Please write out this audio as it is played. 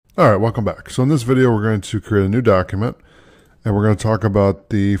All right, welcome back. So in this video, we're going to create a new document, and we're going to talk about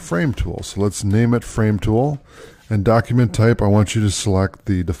the frame tool. So let's name it frame tool. And document type, I want you to select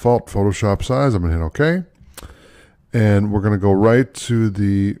the default Photoshop size. I'm going to hit OK. And we're going to go right to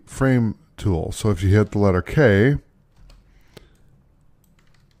the frame tool. So if you hit the letter K,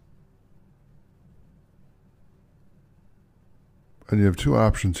 and you have two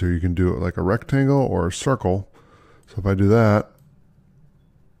options here. You can do it like a rectangle or a circle. So if I do that,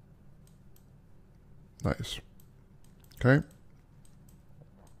 nice. Okay.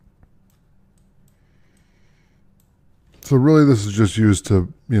 So really this is just used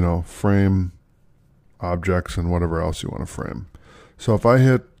to, frame objects and whatever else you want to frame. So if I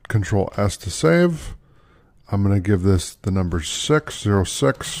hit Control S to save, I'm going to give this the number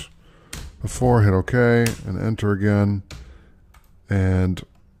 606 before, hit OK, and enter again. And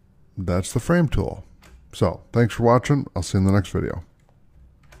that's the frame tool. So thanks for watching. I'll see you in the next video.